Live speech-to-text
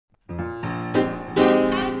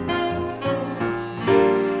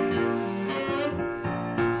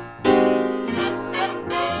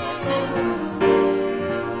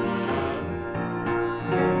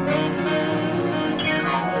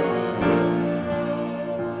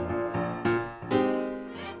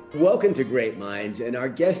Welcome to Great Minds. And our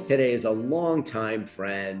guest today is a longtime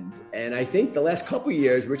friend. And I think the last couple of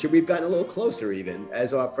years, Richard, we've gotten a little closer even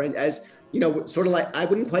as our friend, as, you know, sort of like, I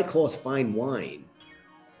wouldn't quite call us fine wine.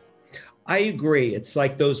 I agree. It's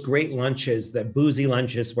like those great lunches, that boozy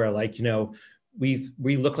lunches where like, you know, we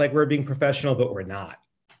look like we're being professional, but we're not.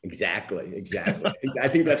 Exactly. I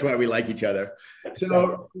think that's why we like each other.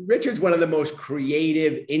 So Richard's one of the most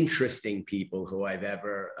creative, interesting people who I've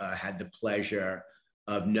ever had the pleasure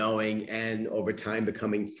of knowing and over time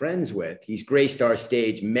becoming friends with. He's graced our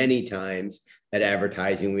stage many times at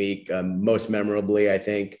Advertising Week, most memorably, I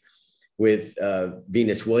think, with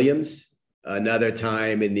Venus Williams, another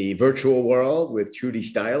time in the virtual world with Trudy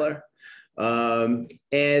Styler.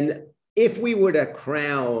 And if we were to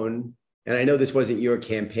crown, and I know this wasn't your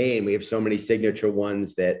campaign, we have so many signature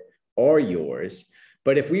ones that are yours,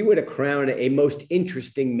 but if we were to crown a most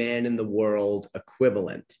interesting man in the world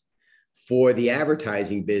equivalent for the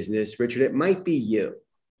advertising business, Richard, it might be you.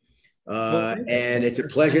 And it's a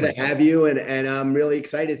pleasure to have you. And I'm really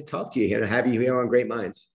excited to talk to you here and have you here on Great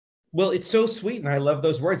Minds. Well, it's so sweet. And I love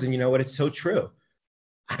those words. And you know what? It's so true.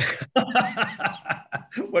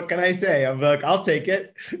 What can I say? I'm like, I'll take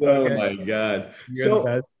it. Oh my God.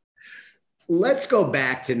 So let's go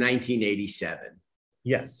back to 1987.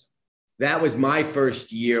 Yes. That was my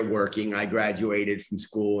first year working. I graduated from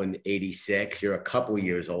school in 86. You're a couple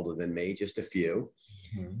years older than me, just a few.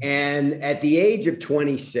 Mm-hmm. And at the age of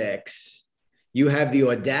 26, you have the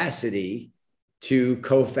audacity to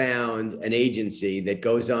co-found an agency that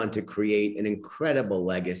goes on to create an incredible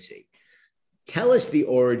legacy. Tell us the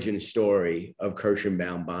origin story of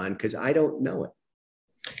Kirshenbaum Bond, because I don't know it.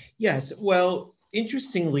 Yes. Well,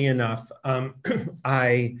 interestingly enough,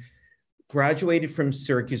 I graduated from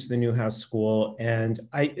Syracuse, the Newhouse School, and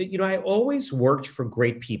I always worked for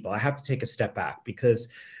great people. I have to take a step back because,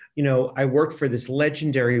 you know, I worked for this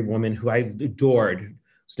legendary woman who I adored.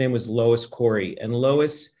 His name was Lois Corey, and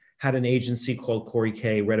Lois had an agency called Corey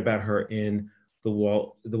K. Read about her in the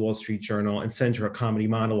Wall Street Journal and sent her a comedy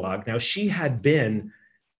monologue. Now, she had been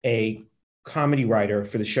a comedy writer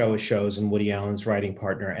for the Show of Shows and Woody Allen's writing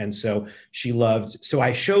partner. And so so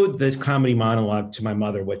I showed the comedy monologue to my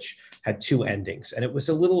mother, which had two endings, and it was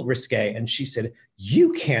a little risque. And she said,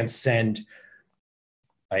 "You can't send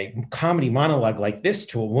a comedy monologue like this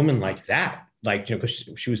to a woman like that." Like, you know, because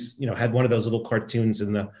she was, you know, had one of those little cartoons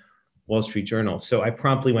in the Wall Street Journal. So I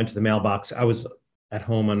promptly went to the mailbox. I was at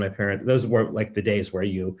home on my parents. Those were like the days where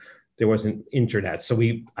there wasn't internet. So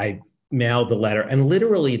I mailed the letter, and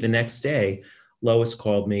literally the next day, Lois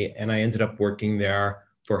called me, and I ended up working there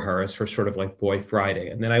for her as her sort of like Boy Friday.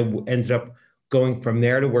 And then I ended up going from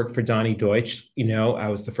there to work for Donnie Deutsch. You know, I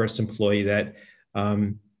was the first employee that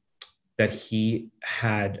he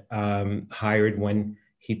had hired when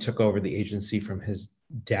he took over the agency from his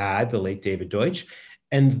dad, the late David Deutsch.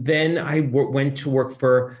 And then I went to work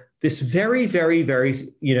for this very, very, very,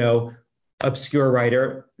 you know, obscure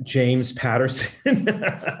writer, James Patterson,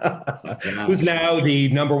 who's now the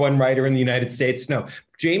 #1 writer in the United States. No,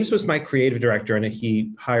 James was my creative director, and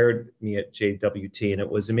he hired me at JWT, and it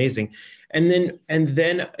was amazing. And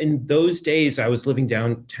then in those days, I was living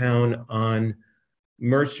downtown on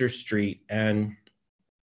Mercer Street, and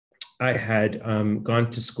I had gone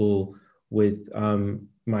to school with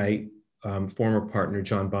my former partner,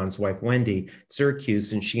 John Bond's wife, Wendy, at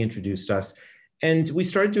Syracuse, and she introduced us. And we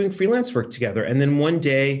started doing freelance work together. And then one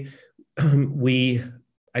day,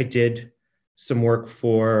 I did some work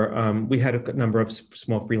for, we had a number of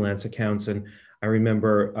small freelance accounts. And I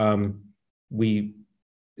remember we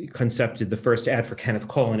concepted the first ad for Kenneth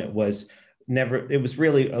Cole, and it was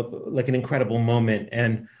really like an incredible moment.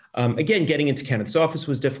 And again, getting into Kenneth's office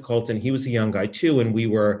was difficult, and he was a young guy too. And we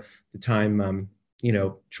were at the time, you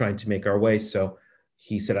know, trying to make our way. So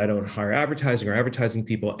he said, "I don't hire advertising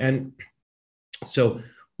people." And so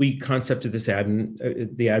we concepted this ad, and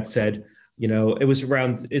the ad said, you know, it was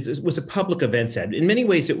a public events ad. In many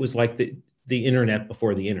ways, it was like the internet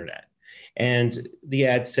before the internet. And the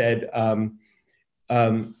ad said, I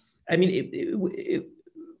mean,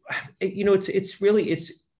 you know, it's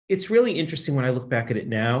really interesting when I look back at it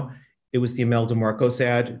now. It was the Imelda Marcos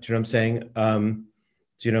ad. Do you know what I'm saying?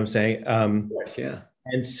 Do you know what I'm saying? Of course, yeah.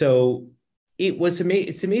 And so it's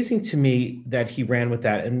amazing to me that he ran with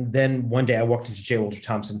that. And then one day I walked into J. Walter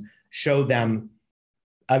Thompson, showed them,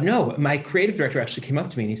 no, my creative director actually came up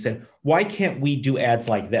to me and he said, "Why can't we do ads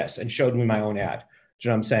like this?" And showed me my own ad. Do you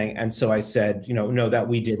know what I'm saying? And so I said, you know, no, that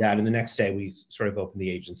we did that. And the next day we sort of opened the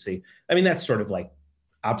agency. I mean, that's sort of like,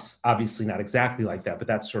 obviously not exactly like that, but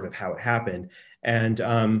that's sort of how it happened. And,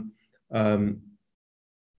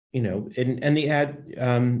 you know, and the ad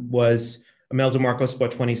was Imelda Marcos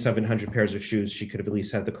bought 2,700 pairs of shoes. She could have at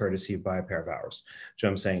least had the courtesy to buy a pair of ours. So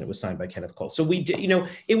I'm saying it was signed by Kenneth Cole. So we did,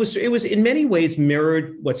 it was in many ways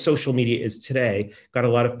mirrored what social media is today. Got a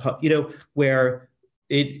lot of, where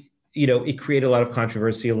it created a lot of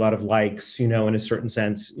controversy, a lot of likes, in a certain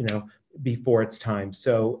sense, before its time.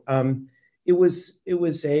 So it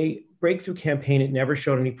was a breakthrough campaign. It never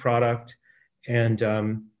showed any product,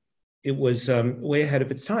 and it was way ahead of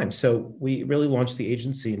its time. So we really launched the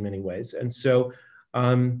agency in many ways. And so,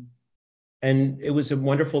 and it was a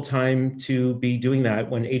wonderful time to be doing that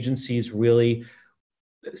when agencies really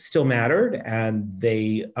still mattered, and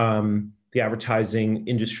the advertising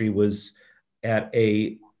industry was at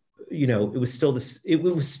a, it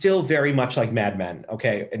was still very much like Mad Men,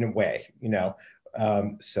 okay, in a way,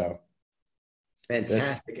 so.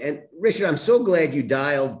 Fantastic. And Richard, I'm so glad you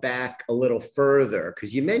dialed back a little further,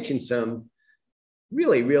 because you mentioned some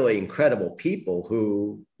really, really incredible people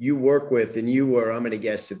who you work with, and you were, I'm going to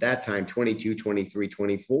guess at that time, 22, 23,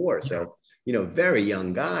 24. So, very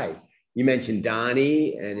young guy. You mentioned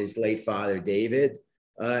Donnie and his late father, David,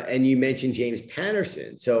 and you mentioned James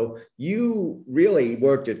Patterson. So you really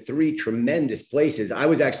worked at three tremendous places. I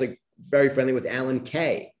was actually very friendly with Alan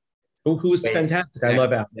Kay. Who was fantastic. I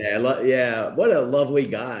love Alan. Yeah, what a lovely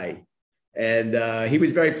guy. And he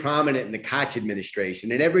was very prominent in the Koch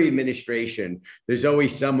administration. In every administration, there's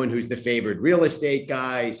always someone who's the favorite real estate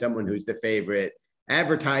guy, someone who's the favorite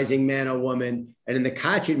advertising man or woman. And in the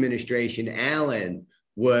Koch administration, Alan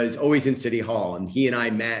was always in City Hall. And he and I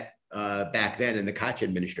met back then in the Koch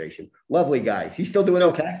administration. Lovely guy. Is he still doing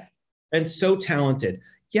okay? And so talented.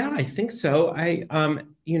 Yeah, I think so.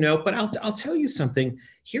 But I'll tell you something.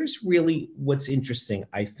 Here's really what's interesting,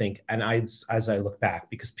 I think, and as I look back,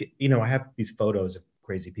 because I have these photos of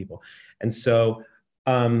crazy people, and so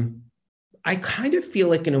I kind of feel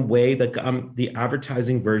like, in a way, like I'm the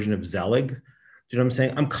advertising version of Zelig. Do you know what I'm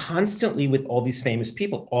saying? I'm constantly with all these famous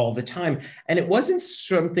people all the time, and it wasn't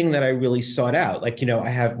something that I really sought out. Like, I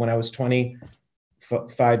have, when I was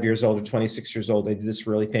 25 years old or 26 years old, I did this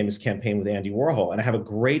really famous campaign with Andy Warhol. And I have a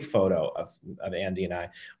great photo of Andy and I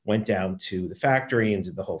went down to the factory and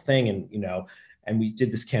did the whole thing. And we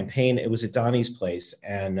did this campaign. It was at Donnie's place.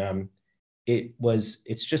 And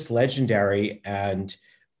it's just legendary. And,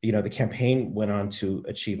 the campaign went on to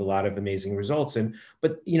achieve a lot of amazing results.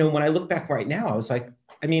 But when I look back right now, I was like,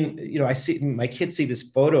 I see my kids see this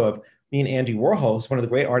photo of me and Andy Warhol, who's one of the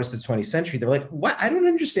great artists of the 20th century. They're like, what? I don't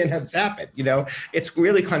understand how this happened. It's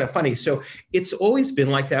really kind of funny. So it's always been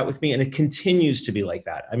like that with me, and it continues to be like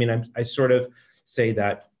that. I sort of say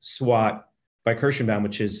that SWAT by Kirschenbaum,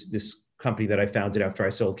 which is this company that I founded after I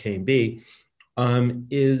sold K&B,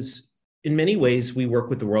 is, in many ways, we work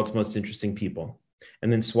with the world's most interesting people.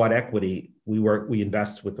 And then SWAT Equity, we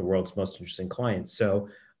invest with the world's most interesting clients. So,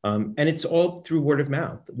 and it's all through word of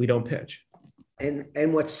mouth. We don't pitch.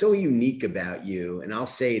 And what's so unique about you, and I'll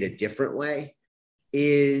say it a different way,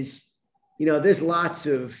 is, there's lots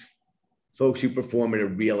of folks who perform at a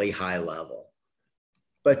really high level.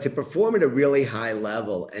 But to perform at a really high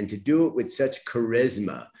level and to do it with such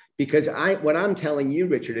charisma, because what I'm telling you,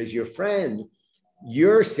 Richard, as your friend,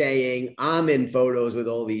 you're saying, I'm in photos with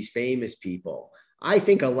all these famous people. I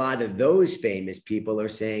think a lot of those famous people are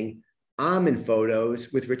saying, I'm in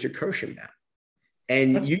photos with Richard Kirschenbaum.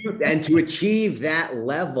 And to achieve that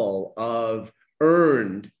level of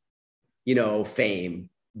earned, fame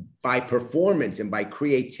by performance and by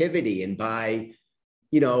creativity and by,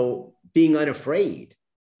 being unafraid,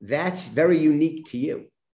 that's very unique to you.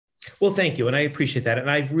 Well, thank you. And I appreciate that. And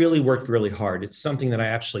I've really worked really hard. It's something that I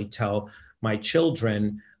actually tell my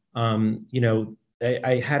children.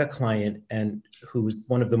 I had a client who was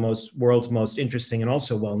one of the world's most interesting and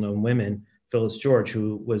also well-known women, Phyllis George,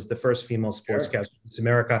 who was the first female sportscaster in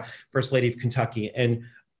America, First Lady of Kentucky. And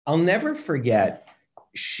I'll never forget,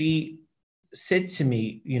 she said to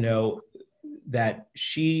me, that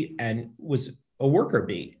she was a worker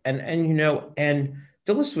bee. And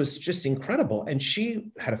Phyllis was just incredible. And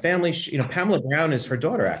she had a family. Pamela Brown is her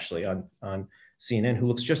daughter, actually, on CNN, who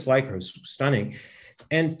looks just like her, who's stunning.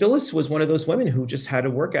 And Phyllis was one of those women who just had a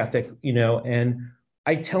work ethic, and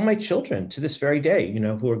I tell my children to this very day,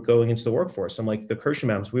 who are going into the workforce, I'm like, the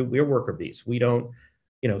Kirschenbaums, we're worker bees. We don't,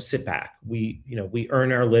 sit back. We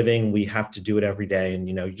earn our living. We have to do it every day. And,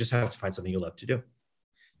 you just have to find something you love to do.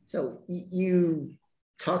 So you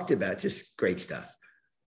talked about just great stuff.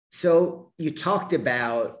 So you talked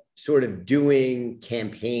about sort of doing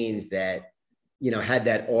campaigns that, had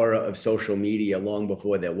that aura of social media long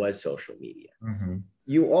before there was social media. Mm-hmm.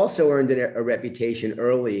 You also earned a reputation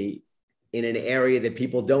early in an area that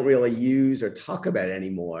people don't really use or talk about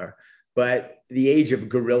anymore, but the age of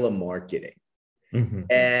guerrilla marketing. Mm-hmm.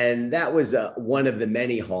 And that was one of the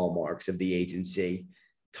many hallmarks of the agency.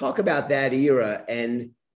 Talk about that era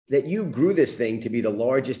and that you grew this thing to be the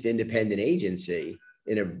largest independent agency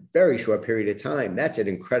in a very short period of time. That's an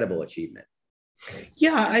incredible achievement.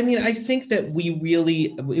 Yeah, I mean, I think that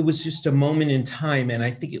it was just a moment in time. And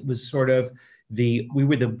I think it was sort of we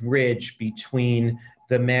were the bridge between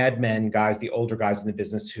the Mad Men guys, the older guys in the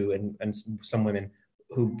business and some women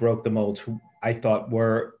who broke the mold, who I thought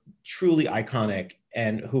were truly iconic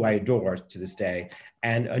and who I adore to this day,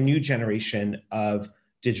 and a new generation of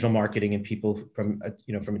digital marketing and people from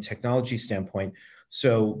from a technology standpoint.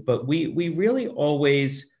 So, but we really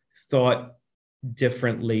always thought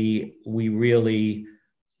differently. We really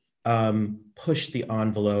pushed the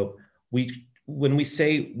envelope. When we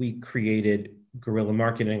say we created guerrilla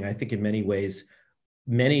marketing, I think in many ways,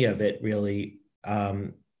 many of it really,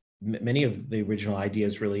 many of the original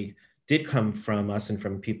ideas really did come from us and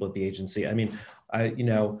from people at the agency. I mean,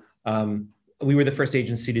 we were the first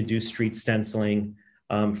agency to do street stenciling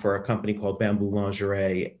for a company called Bamboo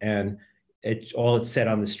Lingerie, and all it said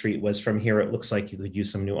on the street was, "From here, it looks like you could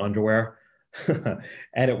use some new underwear."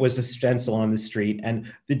 And it was a stencil on the street.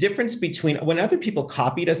 And the difference between when other people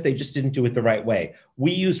copied us, they just didn't do it the right way.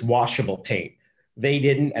 We used washable paint. They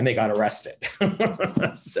didn't, and they got arrested.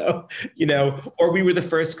 So, or we were the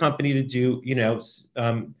first company to do,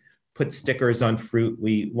 put stickers on fruit.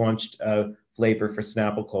 We launched a flavor for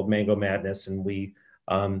Snapple called Mango Madness, and we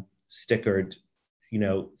stickered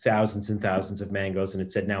thousands and thousands of mangoes, and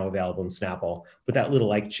it said now available in Snapple, with that little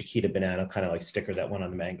like Chiquita banana kind of like sticker that went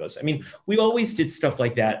on the mangoes. I mean, we always did stuff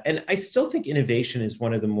like that. And I still think innovation is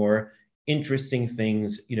one of the more interesting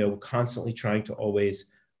things, constantly trying to always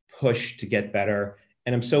push to get better.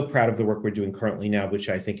 And I'm so proud of the work we're doing currently now, which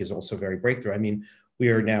I think is also very breakthrough. I mean, we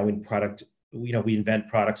are now in product, we invent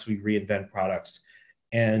products, we reinvent products.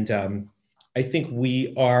 And I think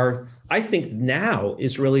now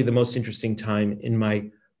is really the most interesting time in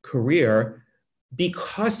my career,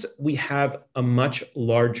 because we have a much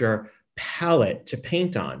larger palette to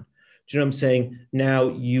paint on. Do you know what I'm saying? Now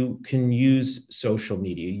you can use social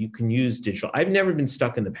media, you can use digital. I've never been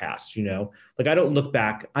stuck in the past, like I don't look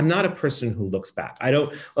back. I'm not a person who looks back. A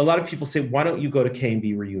lot of people say, why don't you go to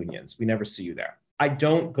K&B reunions? We never see you there. I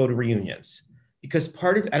don't go to reunions because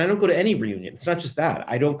and I don't go to any reunion. It's not just that.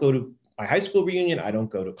 I don't go to my high school reunion. I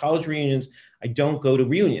don't go to college reunions. I don't go to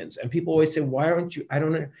reunions. And people always say, why aren't you? I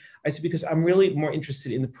don't know. I said, because I'm really more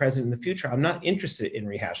interested in the present and the future. I'm not interested in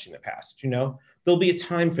rehashing the past. There'll be a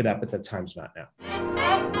time for that, but that time's not now.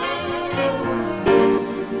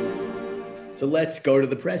 So let's go to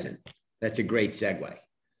the present. That's a great segue.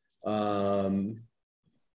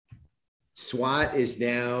 SWAT is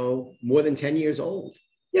now more than 10 years old.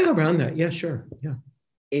 Yeah, around that. Yeah, sure. Yeah.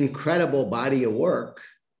 Incredible body of work.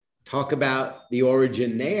 Talk about the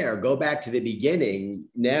origin there. Go back to the beginning.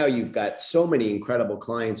 Now you've got so many incredible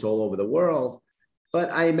clients all over the world,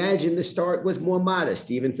 but I imagine the start was more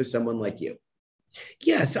modest, even for someone like you.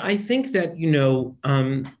 Yes, I think that,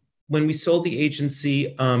 when we sold the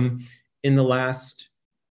agency in the last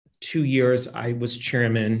 2 years, I was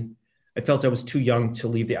chairman. I felt I was too young to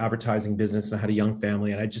leave the advertising business, and I had a young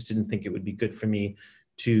family, and I just didn't think it would be good for me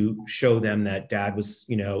to show them that dad was,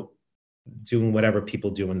 doing whatever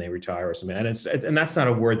people do when they retire or something. And that's not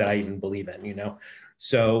a word that I even believe in,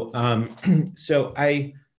 So, so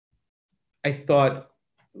I thought,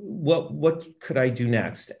 what could I do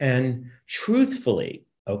next? And truthfully,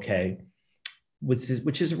 which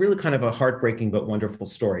is really kind of a heartbreaking but wonderful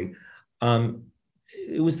story.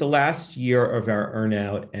 It was the last year of our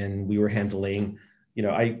earnout, and we were handling,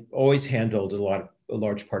 I always handled a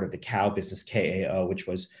large part of the Kao business, KAO, which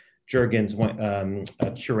was Jergens,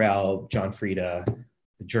 Curel, John Frieda,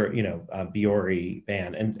 Biore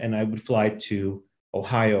band, and I would fly to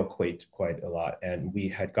Ohio quite a lot, and we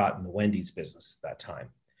had gotten the Wendy's business at that time,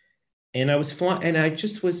 and I was flying, and I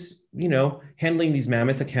just was, handling these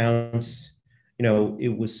mammoth accounts.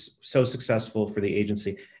 It was so successful for the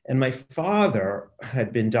agency, and my father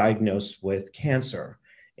had been diagnosed with cancer,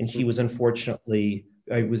 and he was unfortunately.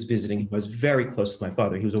 I was visiting. He was very close to my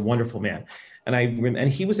father. He was a wonderful man. And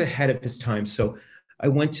he was ahead of his time. So I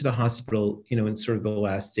went to the hospital, in sort of the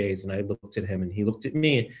last days, and I looked at him and he looked at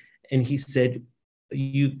me, and he said,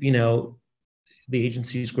 the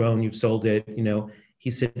agency's grown, you've sold it.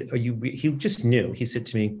 He said, he just knew. He said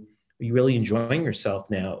to me, are you really enjoying yourself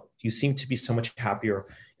now? You seem to be so much happier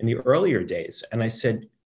in the earlier days. And I said,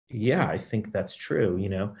 yeah, I think that's true,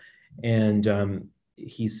 and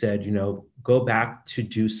he said, go back to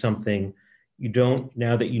do something.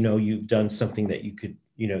 Now that you've done something that you could,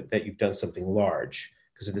 that you've done something large,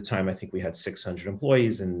 because at the time I think we had 600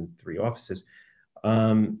 employees and 3 offices.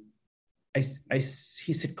 um,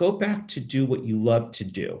 he said, go back to do what you love to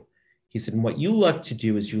do. He said, and what you love to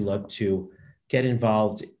do is you love to get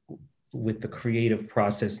involved with the creative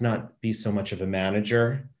process, not be so much of a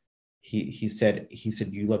manager. He said,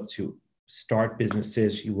 you love to start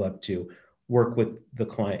businesses. You love to work with the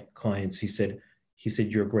clients. He said,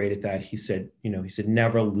 you're great at that. He said,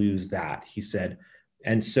 never lose that. He said,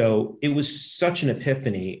 and so it was such an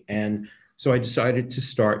epiphany. And so I decided to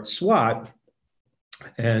start SWAT.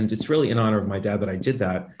 And it's really in honor of my dad that I did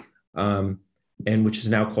that. And which is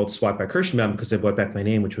now called SWAT by Kirschenbaum, because I brought back my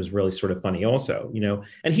name, which was really sort of funny also,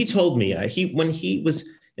 And he told me, when he was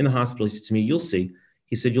in the hospital, he said to me, you'll see.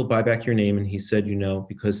 He said, you'll buy back your name. And he said,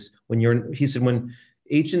 because when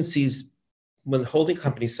holding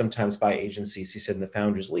companies sometimes buy agencies, he said, and the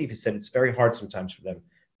founders leave, he said, it's very hard sometimes for them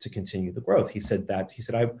to continue the growth. He said,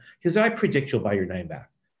 I predict you'll buy your name back.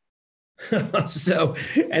 So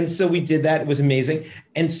we did that. It was amazing.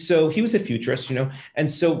 And so he was a futurist, and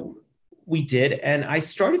so we did. And I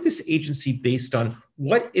started this agency based on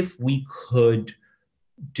what if we could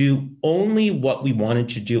do only what we wanted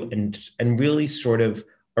to do and really sort of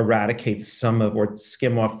eradicate or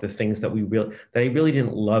skim off the things that I really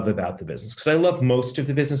didn't love about the business. Because I love most of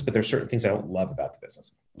the business, but there's certain things I don't love about the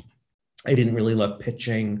business. I didn't really love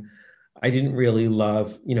pitching. I didn't really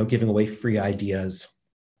love, giving away free ideas.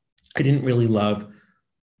 I didn't really love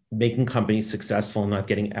making companies successful and not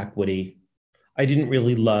getting equity. I didn't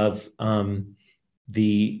really love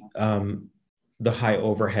the high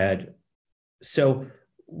overhead. So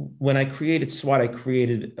when I created SWAT, I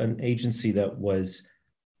created an agency that was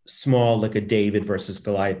small, like a David versus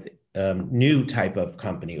Goliath, new type of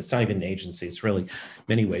company. It's not even an agency. It's really, in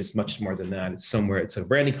many ways, much more than that. It's a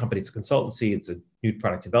branding company. It's a consultancy. It's a new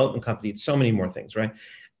product development company. It's so many more things, right?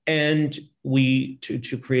 And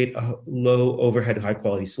to create a low overhead, high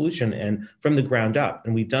quality solution, and from the ground up.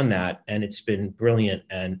 And we've done that, and it's been brilliant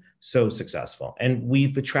and so successful. And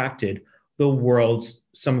we've attracted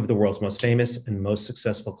some of the world's most famous and most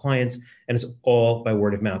successful clients. And it's all by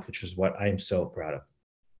word of mouth, which is what I am so proud of.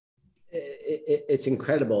 It's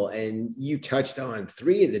incredible. And you touched on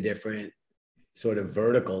 3 of the different sort of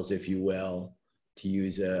verticals, if you will, to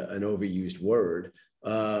use an overused word,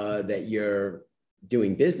 that you're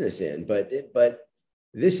doing business in, but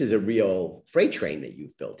this is a real freight train that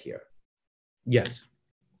you've built here. Yes.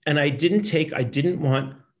 And I didn't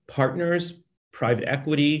want partners, private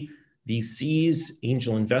equity, VCs,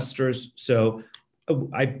 angel investors. So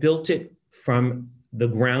I built it from the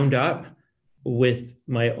ground up with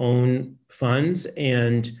my own funds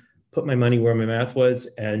and put my money where my mouth was,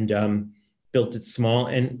 and built it small.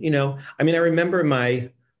 And, I remember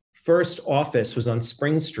my first office was on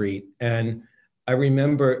Spring Street, and I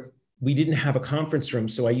remember we didn't have a conference room.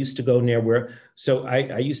 So I used to go near so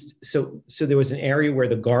there was an area where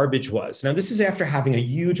the garbage was. Now, this is after having a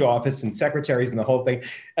huge office and secretaries and the whole thing.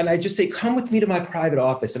 And I just say, come with me to my private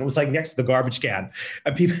office. And it was like next to the garbage can.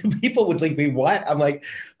 And people would like me, what? I'm like,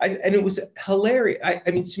 and it was hilarious.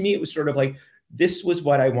 To me, it was sort of like, this was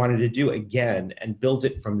what I wanted to do again and build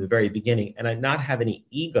it from the very beginning. And I not have any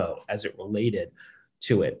ego as it related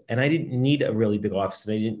to it. And I didn't need a really big office,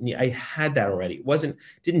 and I had that already. It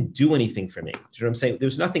didn't do anything for me. Do you know what I'm saying? There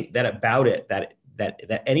was nothing about it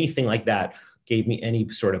that anything like that gave me any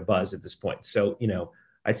sort of buzz at this point. So,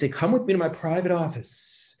 I'd say, come with me to my private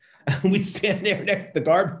office. We'd stand there next to the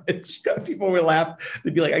garbage. People would laugh.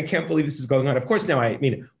 They'd be like, I can't believe this is going on. Of course, now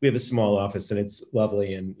we have a small office and it's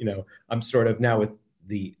lovely. And, I'm sort of now with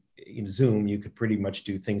the Zoom, you could pretty much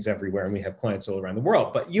do things everywhere, and we have clients all around the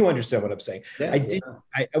world. But you understand what I'm saying. Yeah,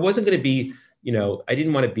 I wasn't going to be, I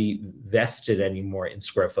didn't want to be vested anymore in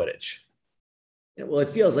square footage. Yeah, well, it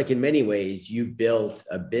feels like in many ways you built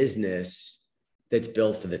a business that's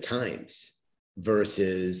built for the times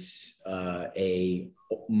versus a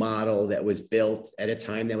model that was built at a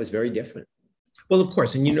time that was very different. Well, of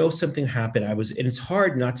course, and something happened. And it's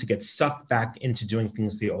hard not to get sucked back into doing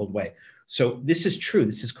things the old way. So this is true.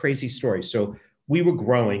 This is crazy story. So we were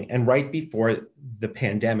growing, and right before the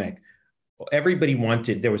pandemic,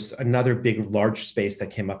 there was another big, large space that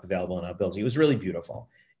came up available in our building. It was really beautiful.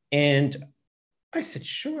 And I said,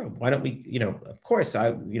 sure, why don't we, of course,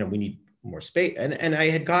 we need more space. And I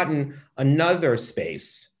had gotten another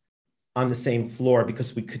space on the same floor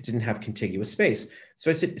because we didn't have contiguous space.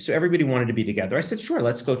 So I said, so everybody wanted to be together. I said, sure,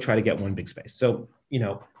 let's go try to get one big space. So,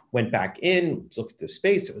 went back in, looked at the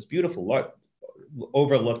space. It was beautiful,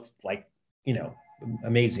 overlooked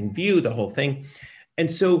amazing view, the whole thing.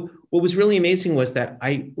 And so what was really amazing was that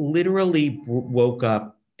I literally woke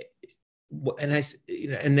up, and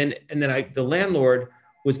the landlord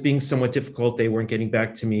was being somewhat difficult. They weren't getting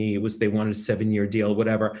back to me. They wanted a 7-year deal,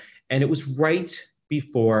 whatever. And it was right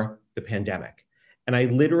before the pandemic. And I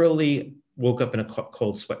literally woke up in a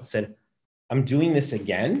cold sweat and said, I'm doing this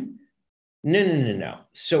again? No.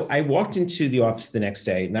 So I walked into the office the next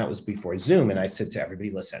day, and that was before Zoom. And I said to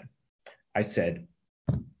everybody, listen, I said,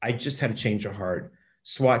 I just had a change of heart.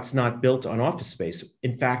 SWAT's not built on office space.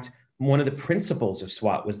 In fact, one of the principles of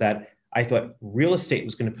SWAT was that I thought real estate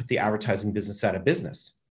was going to put the advertising business out of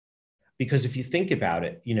business. Because if you think about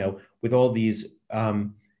it, with all these,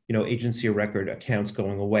 agency of record accounts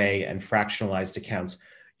going away and fractionalized accounts,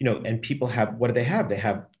 and people have, what do they have? They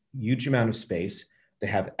have huge amount of space. They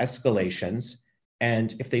have escalations.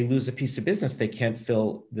 And if they lose a piece of business, they can't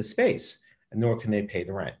fill the space, and nor can they pay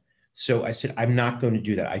the rent. So I said, I'm not going to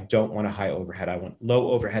do that. I don't want a high overhead. I want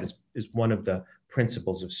low overhead is one of the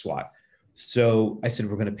principles of SWAT. So I said,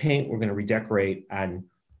 we're going to paint, we're going to redecorate. And,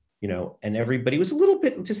 and everybody was a little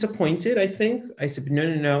bit disappointed, I think. I said,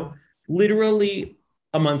 no. Literally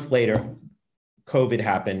a month later, COVID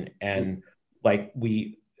happened. And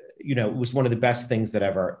it was one of the best things that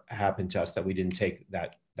ever happened to us that we didn't take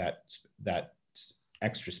that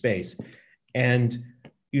extra space. And,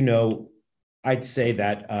 I'd say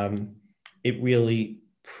that it really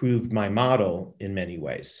proved my model in many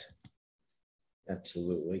ways.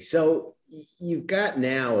 Absolutely. So you've got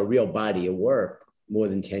now a real body of work more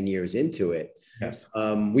than 10 years into it. Yes.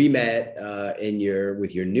 We met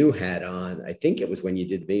with your new hat on. I think it was when you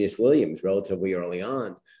did Venus Williams relatively early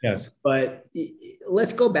on. Yes. But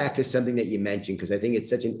let's go back to something that you mentioned, because I think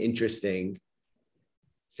it's such an interesting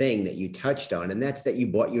thing that you touched on, and that's that you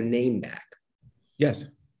bought your name back. Yes.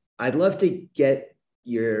 I'd love to get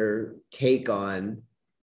your take on,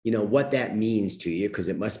 what that means to you, because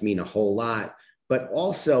it must mean a whole lot, but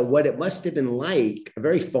also what it must have been like, a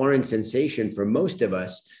very foreign sensation for most of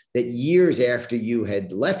us, that years after you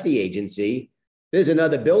had left the agency, there's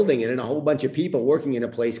another building and a whole bunch of people working in a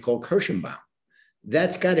place called Kirschenbaum.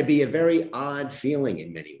 That's got to be a very odd feeling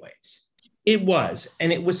in many ways. It was.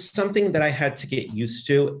 And it was something that I had to get used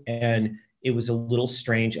to. And it was a little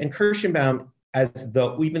strange. And Kirschenbaum,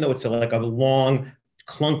 even though it's like a long,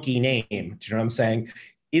 clunky name, do you know what I'm saying,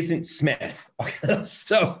 isn't Smith.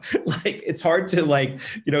 So it's hard to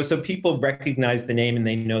so people recognize the name and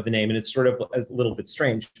they know the name, and it's sort of a little bit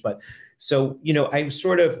strange. But so, I was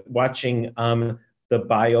sort of watching the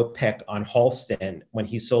biopic on Halston when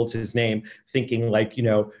he sold his name, thinking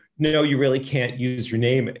no, you really can't use your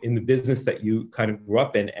name in the business that you kind of grew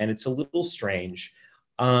up in. And it's a little strange.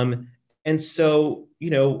 And so,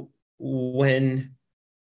 when,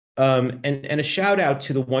 and a shout out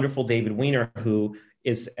to the wonderful David Weiner, who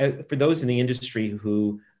is, for those in the industry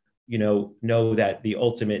who, know that the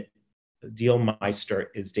ultimate deal meister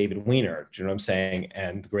is David Weiner, do you know what I'm saying?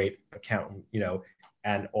 And the great accountant,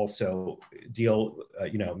 and also deal,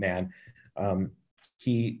 man.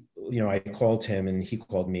 He, I called him and he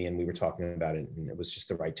called me and we were talking about it, and it was just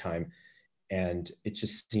the right time. And it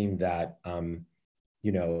just seemed that,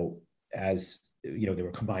 as they were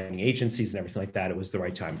combining agencies and everything like that, it was the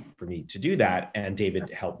right time for me to do that. And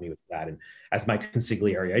David helped me with that. And as my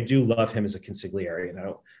consigliere, I do love him as a consigliere, and I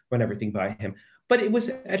don't run everything by him. But it was,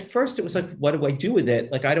 at first, it was like, what do I do with it?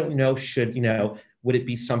 I don't know, would it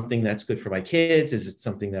be something that's good for my kids? Is it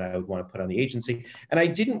something that I would want to put on the agency? And I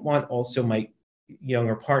didn't want also my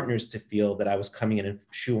younger partners to feel that I was coming in and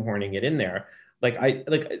shoehorning it in there.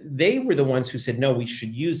 They were the ones who said, no, we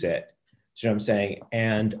should use it. Do you know what I'm saying?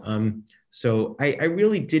 And so I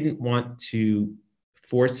really didn't want to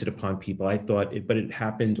force it upon people. I thought but it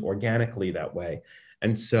happened organically that way.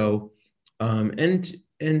 And so,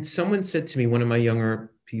 and someone said to me, one of my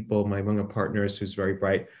younger people, my younger partners, who's very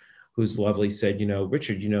bright, who's lovely, said,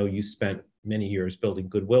 Richard, you spent many years building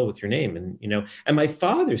goodwill with your name. And my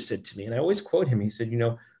father said to me, and I always quote him, he said,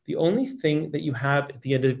 the only thing that you have at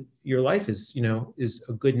the end of your life is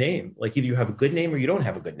a good name. Like either you have a good name or you don't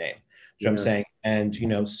have a good name. You know what I'm saying?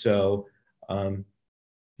 And, so,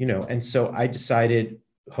 and so I decided,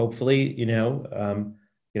 hopefully,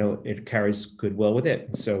 it carries goodwill with it.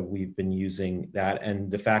 And so we've been using that. And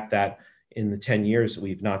the fact that in the 10 years,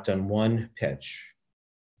 we've not done one pitch.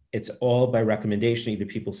 It's all by recommendation. Either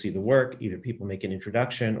people see the work, either people make an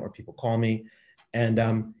introduction, or people call me.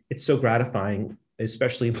 And it's so gratifying,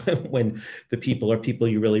 especially when the people are people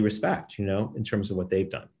you really respect, in terms of what they've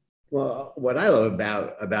done. Well, what I love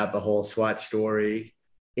about the whole SWAT story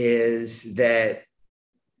is that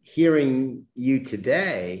hearing you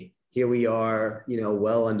today, here we are,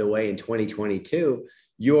 well underway in 2022,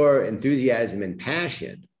 your enthusiasm and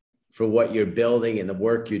passion for what you're building and the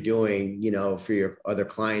work you're doing, for your other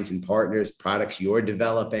clients and partners, products you're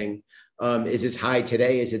developing, is as high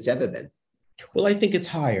today as it's ever been. Well, I think it's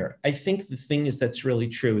higher. I think the thing is that's really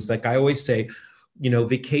true is like I always say, you know,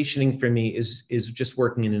 vacationing for me is just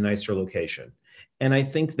working in a nicer location. And I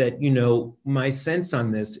think that, you know, my sense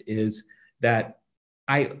on this is that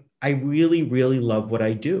I really, really love what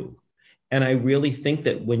I do. And I really think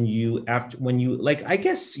that when you like, I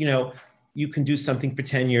guess, you know, you can do something for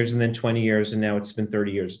 10 years and then 20 years, and now it's been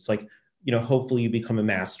 30 years. It's like, you know, hopefully you become a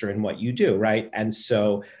master in what you do, right? And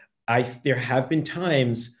so there have been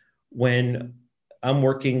times when I'm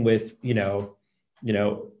working with,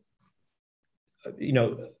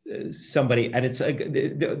 somebody, and it's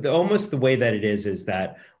like almost the way that it is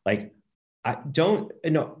that like, I'm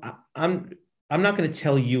not going to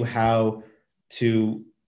tell you how to,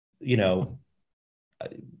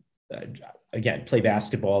 again, play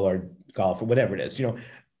basketball or golf or whatever it is,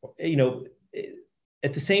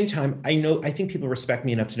 at the same time, I think people respect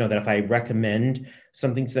me enough to know that if I recommend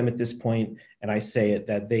something to them at this point, and I say it,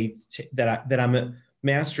 that I'm a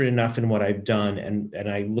mastered enough in what I've done, and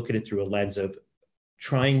I look at it through a lens of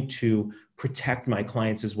trying to protect my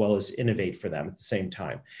clients as well as innovate for them at the same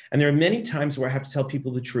time. And there are many times where I have to tell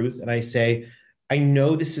people the truth, and I say, I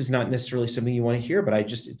know this is not necessarily something you want to hear, but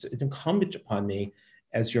it's incumbent upon me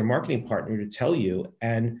as your marketing partner to tell you.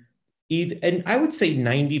 And I would say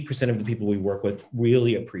 90% of the people we work with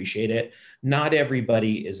really appreciate it. Not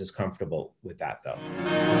everybody is as comfortable with that, though.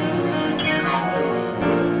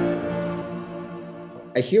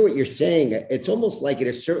 I hear what you're saying. It's almost like at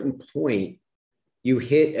a certain point, you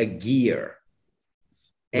hit a gear.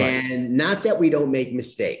 And right. Not that we don't make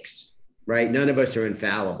mistakes, right? None of us are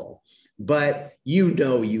infallible, but you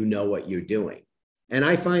know what you're doing. And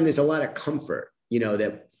I find there's a lot of comfort,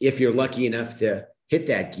 that if you're lucky enough to hit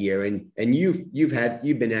that gear, and you've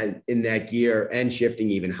been in that gear and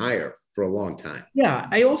shifting even higher for a long time. Yeah,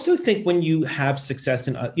 I also think when you have success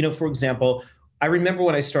in, for example, I remember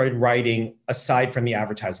when I started writing, aside from the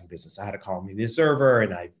advertising business, I had a column in the Observer,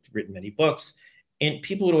 and I've written many books, and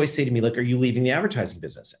people would always say to me, like, are you leaving the advertising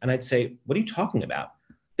business? And I'd say, what are you talking about?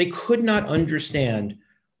 They could not understand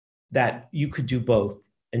that you could do both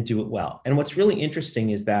and do it well. And what's really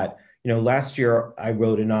interesting is that, last year I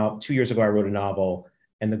wrote a novel, 2 years ago I wrote a novel,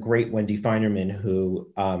 and the great Wendy Feinerman, who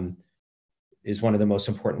is one of the most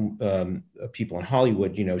important people in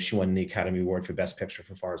Hollywood, she won the Academy Award for Best Picture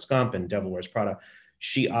for Forrest Gump and Devil Wears Prada.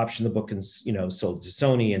 She optioned the book and, sold it to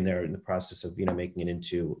Sony, and they're in the process of, making it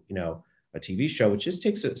into, a TV show, which just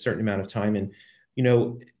takes a certain amount of time. And,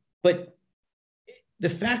 but the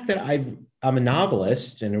fact that I'm a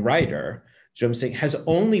novelist and a writer, so I'm saying, has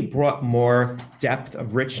only brought more depth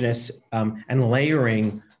of richness and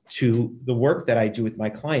layering to the work that I do with my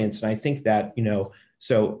clients. And I think that,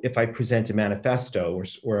 so if I present a manifesto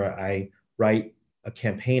or I write a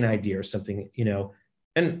campaign idea or something,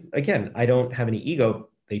 and again, I don't have any ego,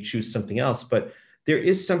 they choose something else, but there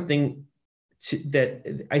is something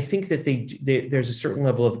that I think that there's a certain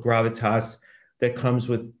level of gravitas that comes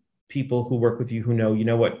with people who work with you who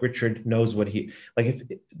know what Richard knows what if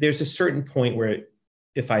there's a certain point where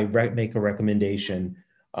if I make a recommendation,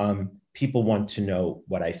 people want to know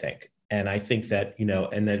what I think. And I think that,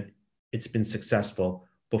 and that it's been successful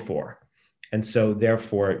before. And so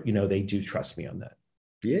therefore, they do trust me on that.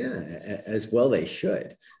 Yeah, as well they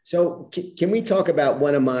should. So can we talk about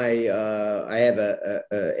one of my, I have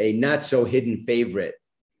a not so hidden favorite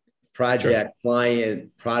project, sure,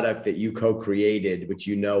 client product that you co-created, which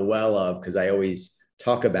you know well of, because I always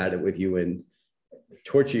talk about it with you and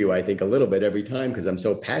torture you, I think, a little bit every time because I'm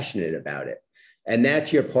so passionate about it. And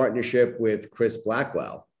that's your partnership with Chris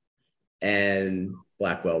Blackwell and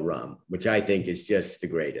Blackwell Rum, which I think is just the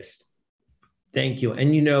greatest. Thank you.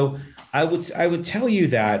 And, I would tell you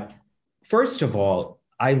that, first of all,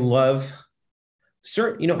 I love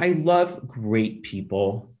great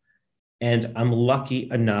people, and I'm lucky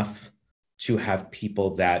enough to have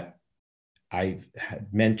people that I've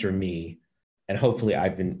had mentor me, and hopefully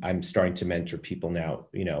I'm starting to mentor people now,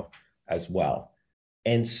 as well.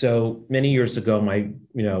 And so many years ago, my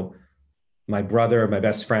brother, my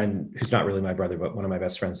best friend, who's not really my brother, but one of my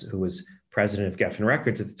best friends, who was president of Geffen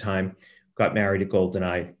Records at the time, got married at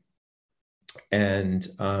GoldenEye, and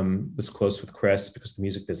was close with Chris because of the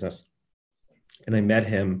music business. And I met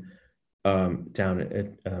him down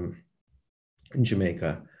in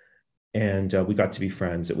Jamaica, and we got to be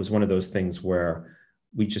friends. It was one of those things where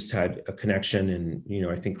we just had a connection. And,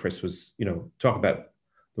 I think Chris was, talk about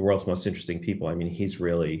the world's most interesting people. I mean, I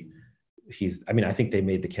think they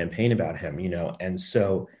made the campaign about him, and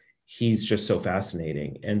so he's just so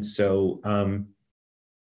fascinating. And so,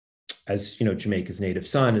 as Jamaica's native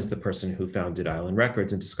son, is the person who founded Island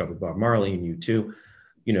Records and discovered Bob Marley and U2.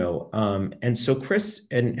 And so Chris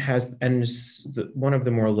is one of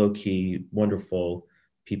the more low key, wonderful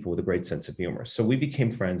people with a great sense of humor. So we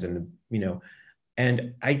became friends,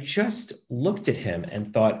 and I just looked at him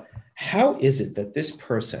and thought, how is it that this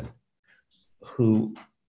person who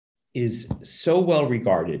is so well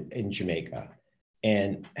regarded in Jamaica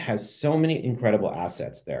and has so many incredible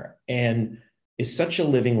assets there and is such a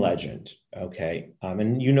living legend, okay?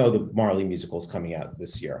 And the Marley musical is coming out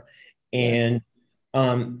this year, and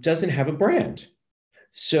doesn't have a brand.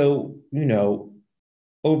 So,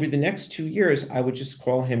 over the next 2 years, I would just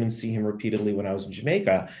call him and see him repeatedly when I was in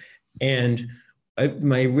Jamaica. And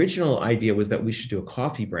my original idea was that we should do a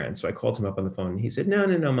coffee brand. So I called him up on the phone and he said, no,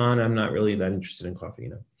 man, I'm not really that interested in coffee,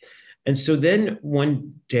 And so then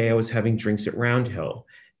one day I was having drinks at Round Hill,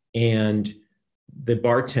 and the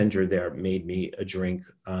bartender there made me a drink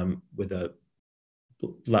with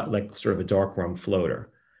like sort of a dark rum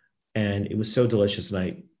floater. And it was so delicious.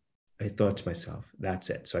 And I thought to myself, that's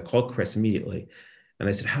it. So I called Chris immediately and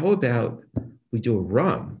I said, how about we do a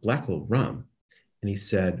rum, Blackwell rum? And he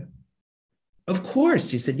said, of course.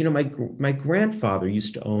 He said, my grandfather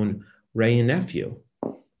used to own Ray and Nephew,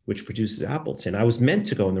 which produces Appleton. I was meant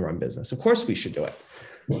to go in the rum business. Of course we should do it.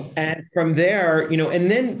 And from there, and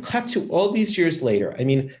then cut to all these years later. I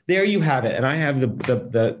mean, there you have it. And I have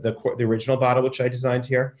the original bottle, which I designed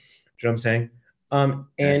here. Do you know what I'm saying?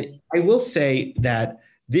 And I will say that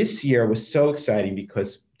this year was so exciting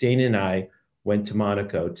because Dana and I went to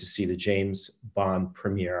Monaco to see the James Bond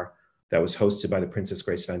premiere that was hosted by the Princess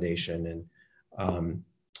Grace Foundation and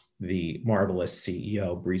the marvelous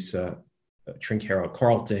CEO, Brisa Trinchero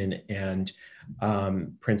Carlton, and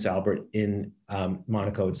Prince Albert in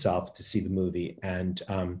Monaco itself to see the movie. And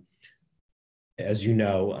as you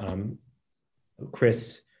know,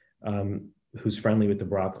 Chris, who's friendly with the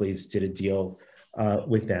Broccoli's, did a deal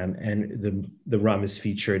with them, and the rum is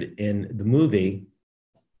featured in the movie.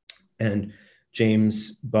 And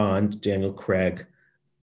James Bond, Daniel Craig,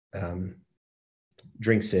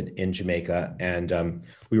 drinks it in Jamaica, and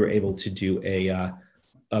we were able to do a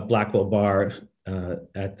Blackwell bar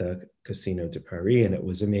at the Casino de Paris, and it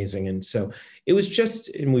was amazing. And so it was just,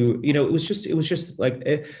 and it was just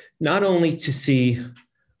like not only to see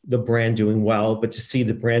the brand doing well, but to see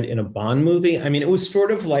the brand in a Bond movie. I mean, it was sort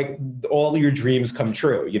of like all your dreams come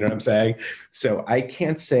true. You know what I'm saying? So I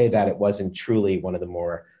can't say that it wasn't truly one of the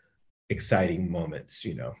more exciting moments,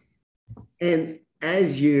 And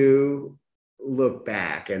as you look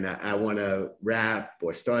back, and I want to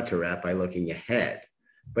start to wrap by looking ahead,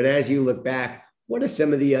 but as you look back, what are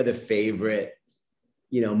some of the other favorite,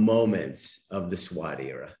 moments of the SWAT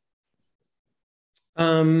era?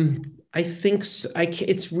 I think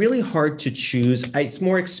it's really hard to choose. It's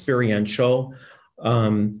more experiential.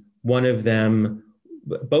 One of them,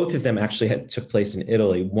 both of them actually took place in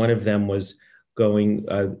Italy. One of them was going,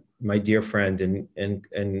 my dear friend and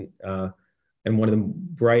one of the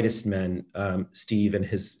brightest men, Steve, and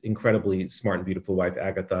his incredibly smart and beautiful wife,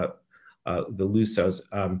 Agatha, the Lussos.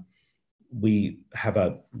 We have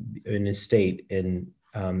an estate in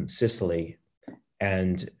Sicily,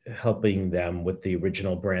 and helping them with the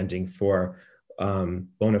original branding for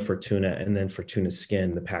Bona Fortuna, and then Fortuna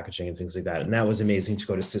Skin, the packaging and things like that. And that was amazing to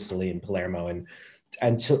go to Sicily and Palermo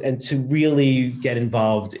and to really get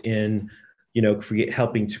involved in,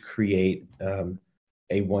 helping to create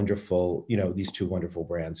a wonderful, these two wonderful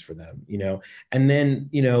brands for them, and then,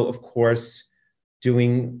 of course,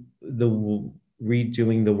 redoing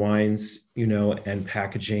the wines, and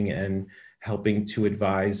packaging and helping to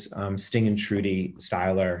advise Sting and Trudy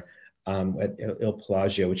Styler at Il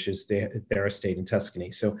Pelagio, which is their estate in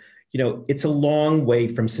Tuscany. So, it's a long way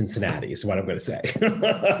from Cincinnati is what I'm going to say.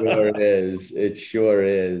 Sure it is. It sure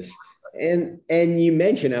is. And you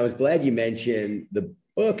mentioned, I was glad you mentioned the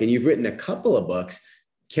book, and you've written a couple of books.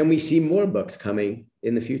 Can we see more books coming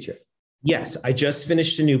in the future? Yes, I just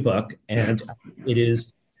finished a new book, and it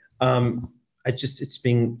is, it's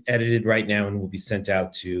being edited right now and will be sent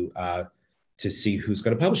out to see who's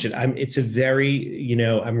going to publish it. It's a very,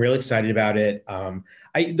 I'm really excited about it.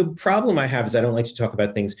 The problem I have is I don't like to talk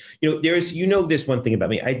about things, there's one thing about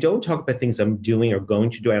me. I don't talk about things I'm doing or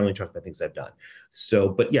going to do. I only talk about things I've done. So,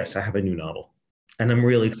 but yes, I have a new novel and I'm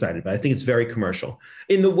really excited about it. I think it's very commercial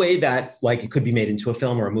in the way that like it could be made into a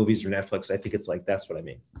film or a movies or Netflix. I think it's like, that's what I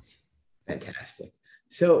mean. Fantastic.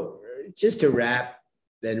 So just to wrap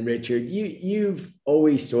then, Richard, you've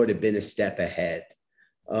always sort of been a step ahead.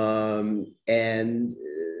 And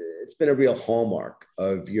it's been a real hallmark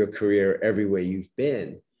of your career everywhere you've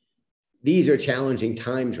been. These are challenging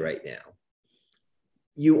times right now.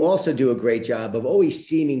 You also do a great job of always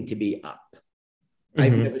seeming to be up. Mm-hmm.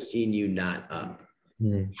 I've never seen you not up.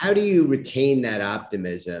 How do you retain that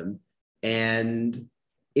optimism? And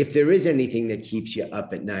if there is anything that keeps you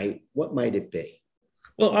up at night, what might it be?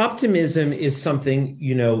 Well, optimism is something,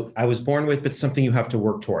 I was born with, but something you have to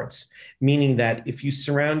work towards. Meaning that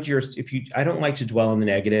I don't like to dwell on the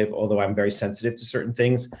negative, although I'm very sensitive to certain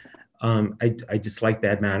things. I dislike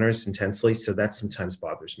bad manners intensely, so that sometimes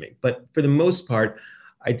bothers me. But for the most part,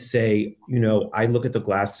 I'd say, I look at the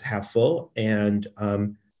glass half full, and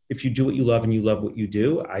if you do what you love and you love what you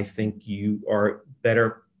do, I think you are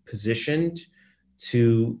better positioned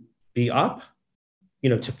to be up,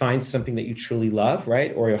 to find something that you truly love,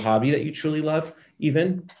 right? Or a hobby that you truly love,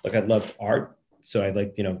 even. Like I love art. So I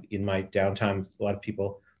like, in my downtime, a lot of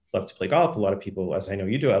people love to play golf. A lot of people, as I know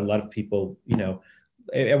you do, a lot of people,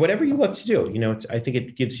 whatever you love to do, I think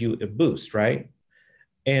it gives you a boost, right?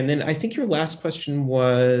 And then I think your last question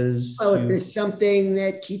was... Oh, if there's something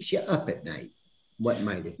that keeps you up at night, what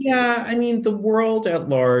might it be? Yeah, I mean, the world at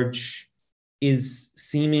large is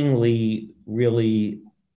seemingly really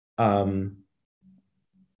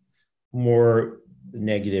more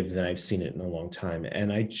negative than I've seen it in a long time.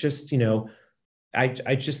 And I just,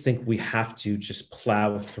 I just think we have to just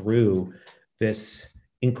plow through this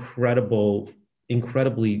incredibly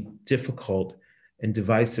difficult and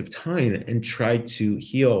divisive time and try to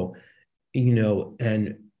heal,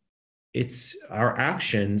 and it's our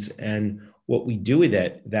actions and what we do with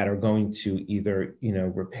it that are going to either,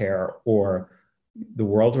 repair or the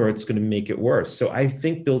world, or it's going to make it worse. So I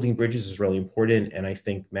think building bridges is really important. And I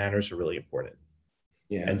think manners are really important.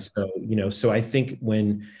 Yeah. And so, so I think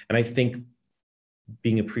I think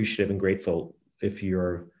being appreciative and grateful if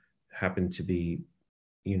you're happen to be,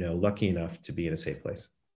 lucky enough to be in a safe place.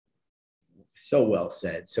 So well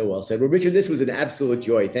said. So well said. Well, Richard, this was an absolute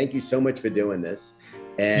joy. Thank you so much for doing this.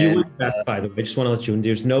 And you were the best, by the way. I just want to let you know,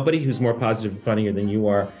 there's nobody who's more positive and funnier than you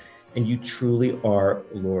are. And you truly are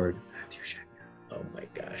Lord Matthew Shatner. Oh my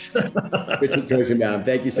gosh. Richard Kirschenbaum,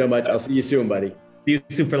 thank you so much. I'll see you soon, buddy. See you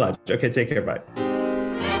soon for lunch. Okay, take care. Bye.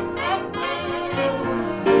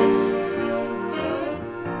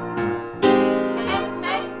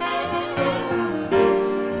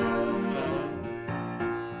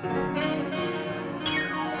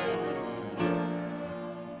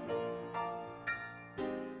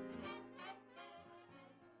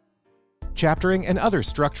 Chaptering and other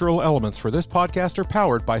structural elements for this podcast are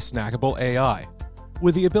powered by Snackable AI.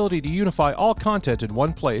 With the ability to unify all content in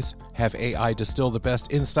one place, have AI distill the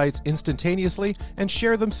best insights instantaneously, and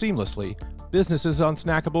share them seamlessly, businesses on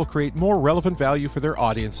Snackable create more relevant value for their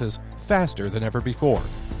audiences faster than ever before.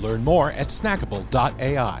 Learn more at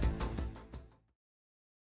snackable.ai.